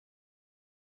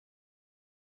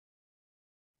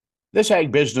This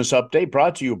Ag Business Update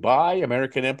brought to you by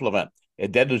American Implement.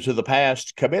 Indebted to the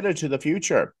past, committed to the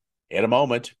future. In a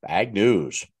moment, Ag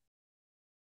News.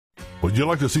 Would you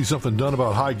like to see something done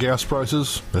about high gas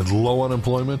prices and low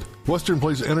unemployment? Western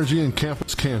Plains Energy in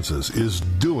Campus, Kansas is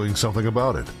doing something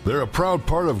about it. They're a proud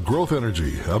part of Growth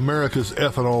Energy, America's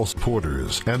ethanol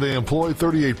supporters, and they employ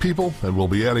 38 people and will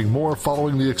be adding more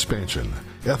following the expansion.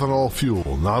 Ethanol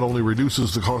fuel not only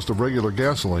reduces the cost of regular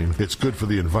gasoline, it's good for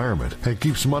the environment and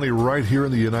keeps money right here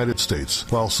in the United States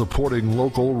while supporting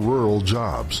local rural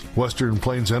jobs. Western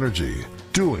Plains Energy,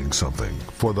 doing something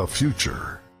for the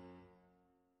future.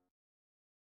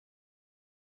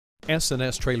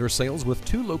 S&S Trailer Sales with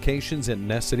 2 locations in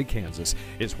Ness City, Kansas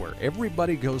is where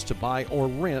everybody goes to buy or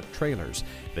rent trailers.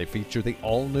 They feature the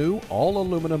all-new,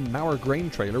 all-aluminum Mauer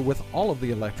grain trailer with all of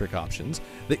the electric options,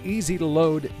 the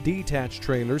easy-to-load detached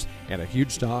trailers, and a huge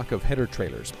stock of header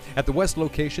trailers. At the west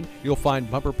location, you'll find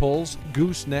bumper pulls,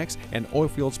 goosenecks, and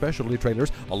oilfield specialty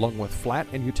trailers, along with flat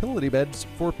and utility beds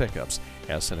for pickups.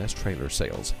 S&S Trailer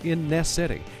Sales in Ness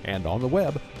City and on the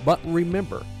web, but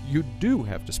remember, you do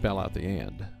have to spell out the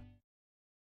and.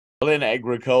 In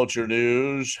agriculture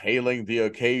news, hailing the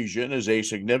occasion is a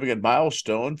significant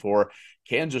milestone for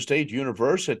Kansas State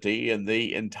University and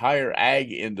the entire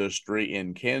ag industry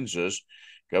in Kansas.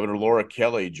 Governor Laura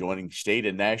Kelly joining state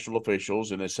and national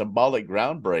officials in a symbolic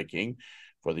groundbreaking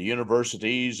for the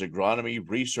university's Agronomy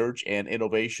Research and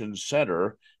Innovation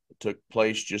Center that took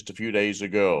place just a few days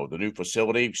ago. The new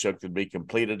facility, expected to be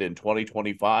completed in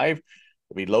 2025,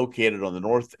 will be located on the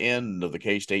north end of the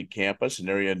K-State campus, an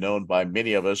area known by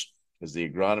many of us as the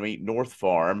Agronomy North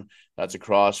Farm. That's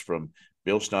across from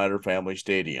Bill Snyder Family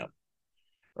Stadium.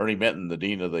 Ernie Minton, the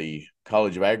dean of the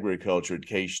College of Agriculture at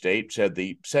K-State, said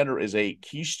the center is a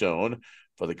keystone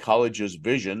for the college's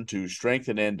vision to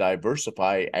strengthen and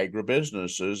diversify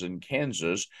agribusinesses in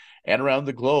Kansas and around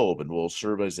the globe, and will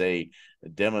serve as a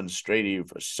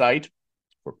demonstrative site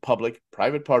for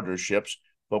public-private partnerships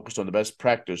focused on the best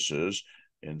practices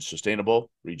in sustainable,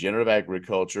 regenerative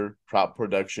agriculture, crop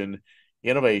production,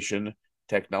 innovation,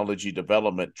 technology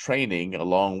development, training,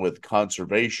 along with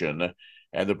conservation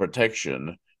and the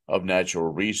protection of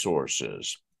natural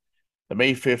resources. The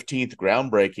May 15th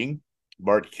groundbreaking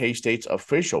marked K-State's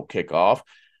official kickoff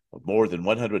of more than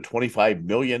 $125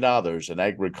 million in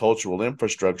agricultural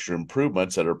infrastructure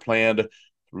improvements that are planned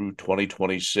through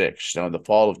 2026. Now, in the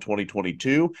fall of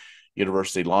 2022,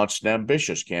 University launched an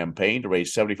ambitious campaign to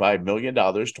raise $75 million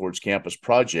towards campus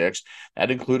projects that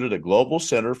included a global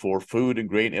center for food and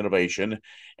grain innovation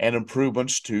and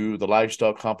improvements to the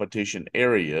livestock competition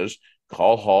areas,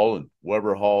 Call Hall and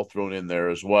Weber Hall thrown in there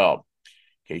as well.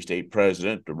 K-State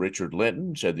President Richard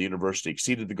Linton said the university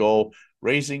exceeded the goal,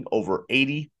 raising over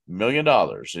 $80 million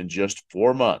in just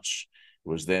 4 months. It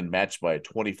was then matched by a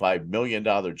 $25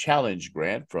 million challenge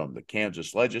grant from the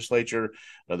Kansas legislature,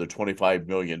 another $25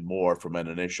 million more from an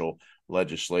initial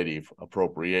legislative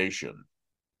appropriation.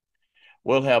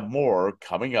 We'll have more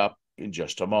coming up in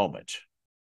just a moment.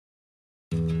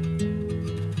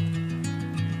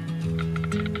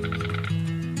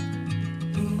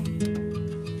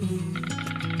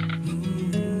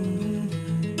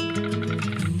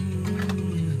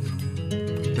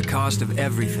 The cost of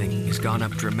everything has gone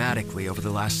up dramatically over the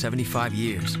last 75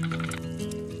 years.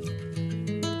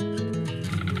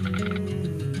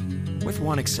 With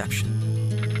one exception: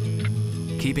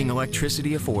 keeping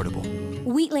electricity affordable.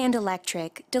 Wheatland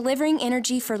Electric, delivering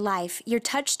energy for life, your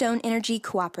Touchstone Energy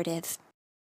Cooperative.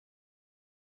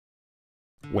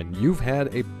 When you've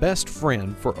had a best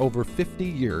friend for over 50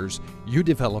 years, you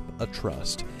develop a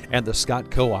trust. And the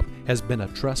Scott Co-op has been a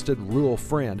trusted rural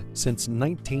friend since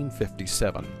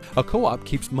 1957. A co-op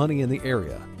keeps money in the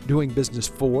area, doing business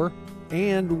for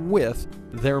and with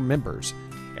their members.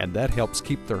 And that helps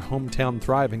keep their hometown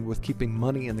thriving with keeping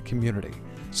money in the community.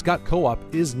 Scott Co-op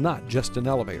is not just an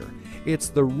elevator. It's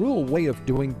the rural way of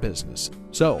doing business.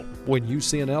 So, when you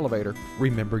see an elevator,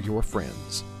 remember your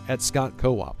friends at Scott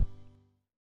Co-op.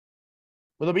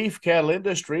 With the beef cattle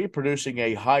industry producing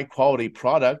a high-quality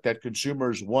product that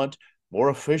consumers want more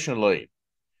efficiently.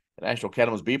 The National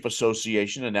Cattlemen's Beef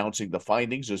Association announcing the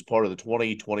findings as part of the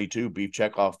 2022 Beef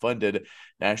Checkoff-funded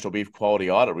National Beef Quality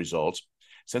Audit results.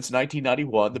 Since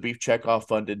 1991, the Beef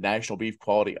Checkoff-funded National Beef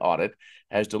Quality Audit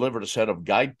has delivered a set of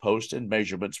guideposts and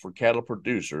measurements for cattle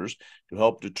producers to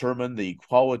help determine the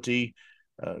quality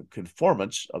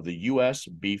conformance of the U.S.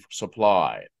 beef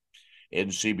supply.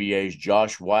 NCBA's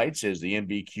Josh White says the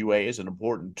NBQA is an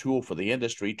important tool for the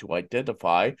industry to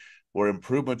identify where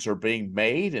improvements are being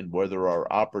made and where there are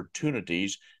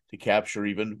opportunities to capture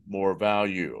even more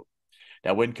value.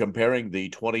 Now, when comparing the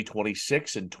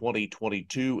 2026 and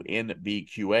 2022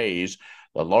 NBQAs,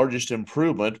 the largest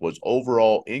improvement was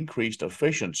overall increased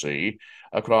efficiency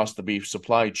across the beef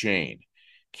supply chain.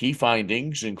 Key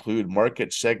findings include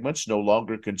market segments no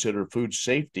longer consider food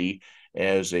safety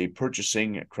as a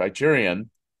purchasing criterion,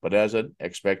 but as an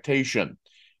expectation.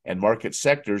 And market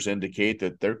sectors indicate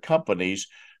that their companies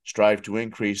strive to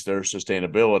increase their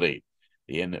sustainability.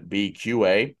 The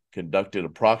NBQA, conducted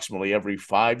approximately every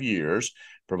 5 years,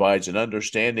 provides an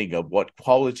understanding of what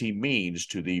quality means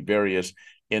to the various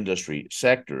industry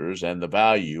sectors and the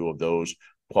value of those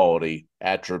quality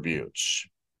attributes.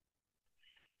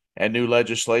 And new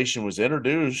legislation was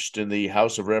introduced in the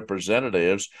House of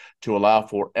Representatives to allow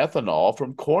for ethanol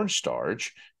from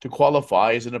cornstarch to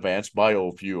qualify as an advanced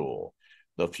biofuel.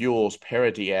 The Fuels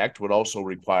Parity Act would also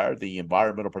require the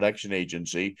Environmental Protection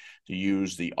Agency to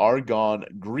use the Argonne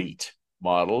GREET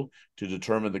model to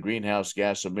determine the greenhouse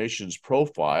gas emissions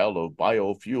profile of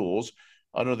biofuels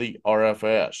under the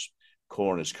RFS.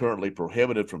 Corn is currently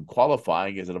prohibited from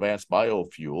qualifying as an advanced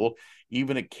biofuel,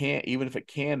 even if it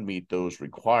can meet those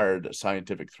required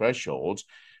scientific thresholds,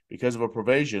 because of a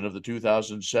provision of the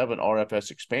 2007 RFS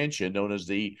expansion known as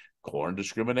the Corn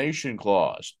Discrimination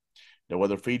Clause. Now,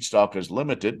 whether feedstock is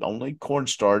limited, only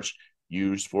cornstarch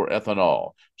used for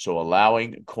ethanol. So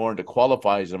allowing corn to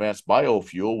qualify as an advanced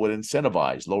biofuel would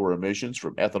incentivize lower emissions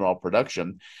from ethanol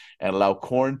production and allow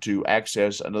corn to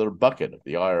access another bucket of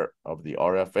the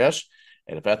RFS.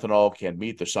 And if ethanol can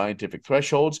meet the scientific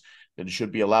thresholds, then it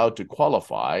should be allowed to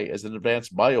qualify as an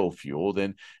advanced biofuel,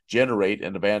 then generate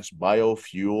an advanced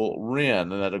biofuel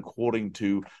RIN, and that according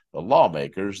to the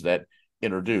lawmakers that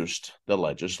introduced the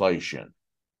legislation.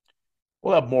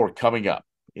 We'll have more coming up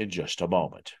in just a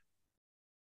moment.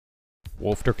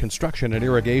 Wolfter Construction and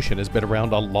Irrigation has been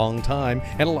around a long time,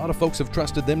 and a lot of folks have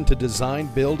trusted them to design,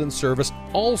 build, and service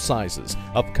all sizes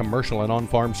of commercial and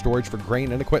on-farm storage for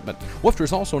grain and equipment. Wolfter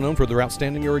is also known for their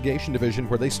outstanding irrigation division,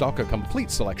 where they stock a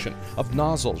complete selection of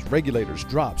nozzles, regulators,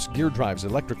 drops, gear drives,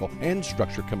 electrical, and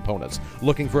structure components.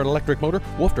 Looking for an electric motor?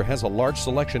 Wolfter has a large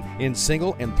selection in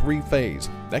single and three-phase.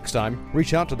 Next time,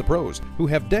 reach out to the pros who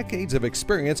have decades of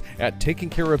experience at taking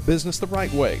care of business the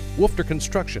right way. Wolfter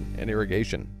Construction and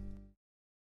Irrigation.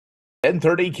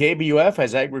 10:30 KBUF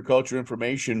has agriculture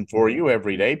information for you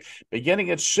every day,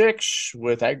 beginning at 6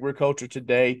 with Agriculture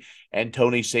Today and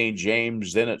Tony St.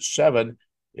 James. Then at 7,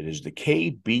 it is the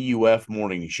KBUF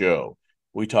Morning Show.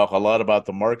 We talk a lot about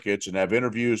the markets and have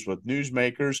interviews with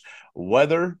newsmakers,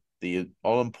 weather, the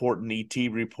all-important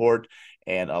ET report,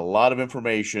 and a lot of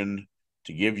information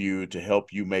to give you to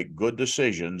help you make good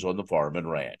decisions on the farm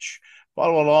and ranch.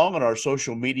 Follow along on our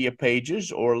social media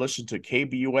pages or listen to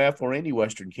KBUF or any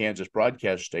Western Kansas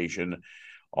broadcast station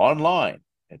online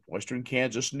at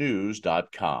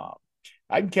westernkansasnews.com.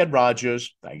 I'm Ken Rahjes.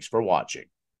 Thanks for watching.